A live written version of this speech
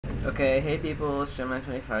Okay, hey people, it's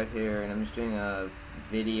Gemini25 here, and I'm just doing a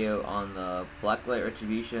video on the Blacklight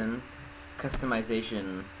Retribution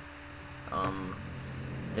customization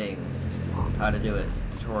thing, how to do it,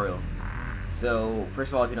 tutorial. So,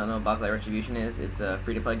 first of all, if you don't know what Blacklight Retribution is, it's a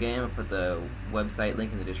free-to-play game. I'll put the website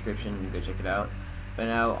link in the description, you go check it out. But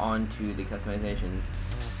now on to the customization.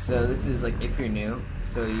 So this is like if you're new,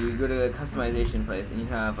 so you go to a customization place and you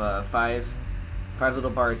have five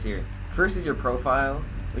little bars here. First is your profile,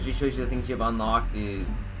 which just shows you the things you have unlocked, the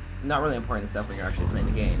not really important stuff when you're actually playing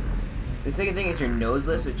the game. The second thing is your nose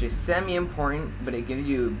list, which is semi-important, but it gives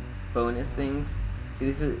you bonus things. See,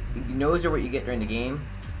 this is nodes are what you get during the game.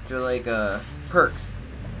 So like perks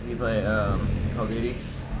if you play Call of Duty,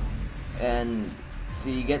 and so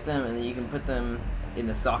you get them, and then you can put them in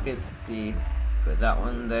the sockets. See, put that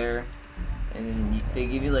one there, and then they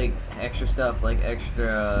give you like extra stuff, like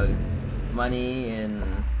extra money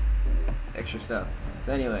and extra stuff.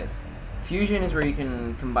 So anyways, fusion is where you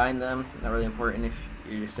can combine them. Not really important if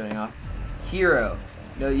you're just starting off. Hero.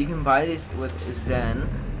 No, you can buy these with Zen,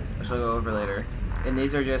 which I'll go over later. And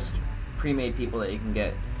these are just pre-made people that you can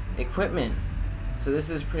get. Equipment. So this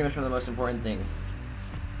is pretty much one of the most important things.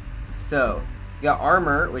 So, you got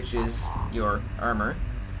armor, which is your armor.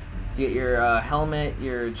 So you get your helmet,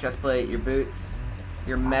 your chest plate, your boots,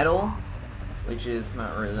 your metal, which is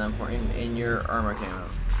not really that important, and your armor camo.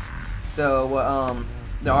 So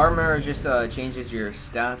the armor just changes your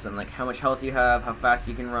stats on like how much health you have, how fast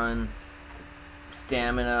you can run,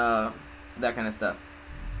 stamina, that kind of stuff.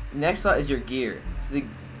 Next slot is your gear. So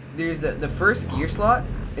there's the first gear slot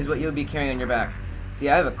is what you'll be carrying on your back. See,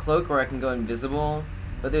 I have a cloak where I can go invisible,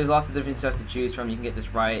 but there's lots of different stuff to choose from. You can get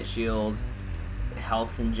this riot shield,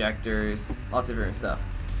 health injectors, lots of different stuff.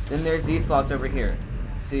 Then there's these slots over here.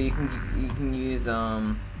 So you can use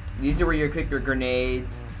these are where you equip your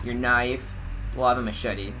grenades, your knife. Well, I have a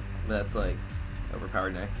machete, but that's like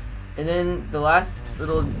overpowered knife. And then the last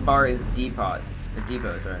little bar is depot,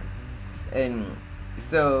 sorry. And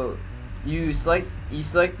so you select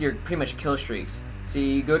your pretty much kill streaks. So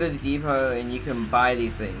you go to the depot and you can buy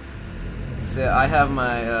these things. So I have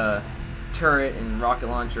my turret and rocket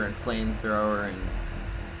launcher and flamethrower and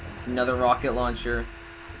another rocket launcher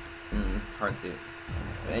and hard suit.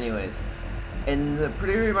 But anyways, and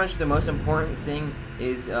pretty much the most important thing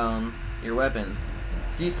is your weapons.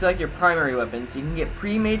 So you select your primary weapons. You can get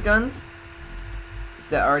pre-made guns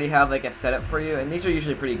that already have like a setup for you, and these are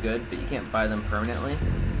usually pretty good, but you can't buy them permanently.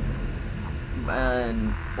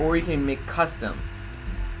 Or you can make custom.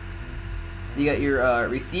 So you got your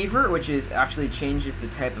receiver, which actually changes the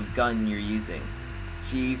type of gun you're using.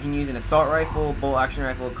 So you can use an assault rifle, bolt action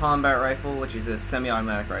rifle, combat rifle, which is a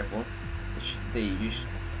semi-automatic rifle, which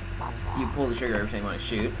you pull the trigger every time you want to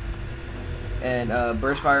shoot, and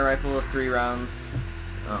burst fire rifle, 3 rounds,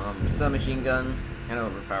 submachine gun, kind of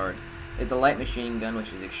overpowered. The light machine gun,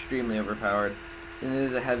 which is extremely overpowered, and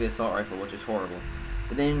there's a heavy assault rifle, which is horrible.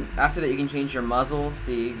 But then after that, you can change your muzzle.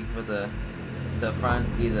 See, you can put the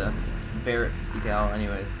front. See the Barrett 50 cal.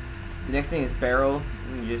 Anyways, the next thing is barrel.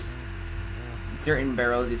 You can just certain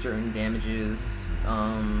barrels do certain damages.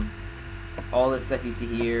 All the stuff you see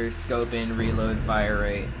here: scope in, reload, fire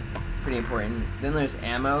rate, pretty important. Then there's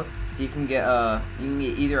ammo. So you can get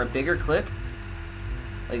either a bigger clip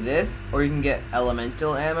like this, or you can get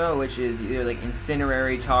elemental ammo, which is either like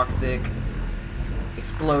incinerary, toxic,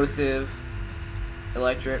 explosive,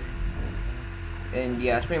 electric, and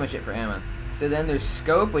yeah, that's pretty much it for ammo. So then there's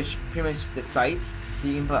scope, which pretty much the sights. So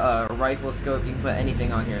you can put a rifle scope, you can put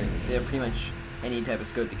anything on here. They have pretty much any type of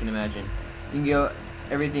scope you can imagine. You can go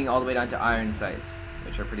everything all the way down to iron sights,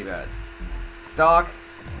 which are pretty bad. Stock,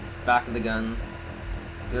 back of the gun.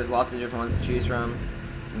 There's lots of different ones to choose from.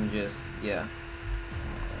 And just, yeah.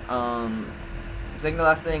 Second to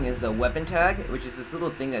last thing is the weapon tag, which is this little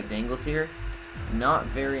thing that dangles here. Not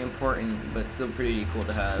very important, but still pretty cool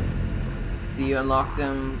to have. So you unlock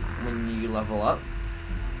them when you level up.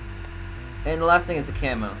 And the last thing is the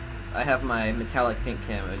camo. I have my metallic pink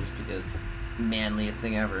camo just because manliest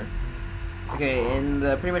thing ever. Okay, and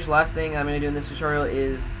the pretty much last thing I'm going to do in this tutorial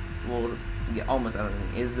is, well, yeah, almost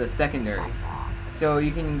everything, is the secondary. So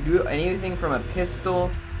you can do anything from a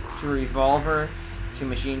pistol to a revolver to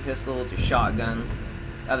machine pistol to shotgun.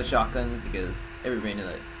 I have a shotgun because everybody knows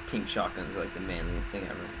that pink shotguns are like the manliest thing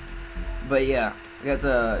ever. But yeah, you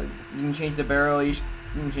can change the barrel, you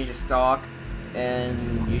can change the stock,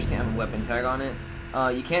 and you just can't have a weapon tag on it.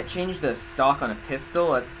 You can't change the stock on a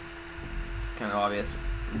pistol, that's kind of obvious,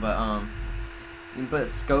 but you can put a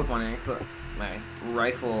scope on it. I can put my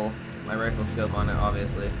rifle scope on it,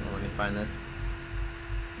 obviously. Well, let me find this.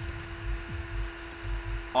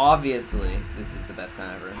 obviously, this is the best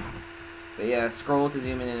gun ever. But yeah, scroll to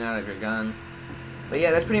zoom in and out of your gun. But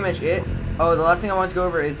yeah, that's pretty much it. Oh, the last thing I want to go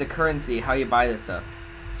over is the currency, how you buy this stuff.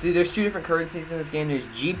 So there's two different currencies in this game. There's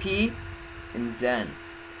GP and Zen.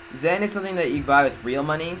 Zen is something that you buy with real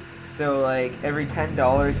money. So like every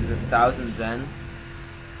 $10 is 1,000 Zen.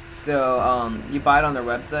 So you buy it on their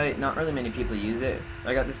website. Not really many people use it.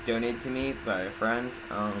 I got this donated to me by a friend.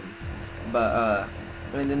 And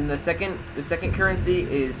then the second currency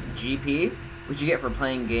is GP, which you get for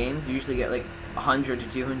playing games. You usually get like 100 to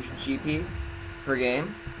 200 GP per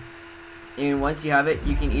game. And once you have it,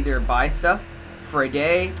 you can either buy stuff for a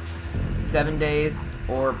day, 7 days,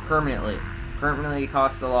 or permanently. Permanently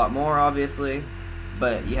costs a lot more, obviously,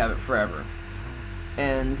 but you have it forever.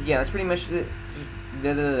 And yeah, that's pretty much it.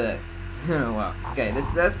 Wow. Okay,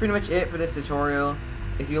 that's pretty much it for this tutorial.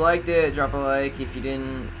 If you liked it, drop a like. If you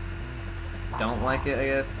don't like it, I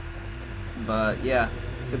guess. But yeah,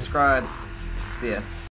 subscribe. See ya.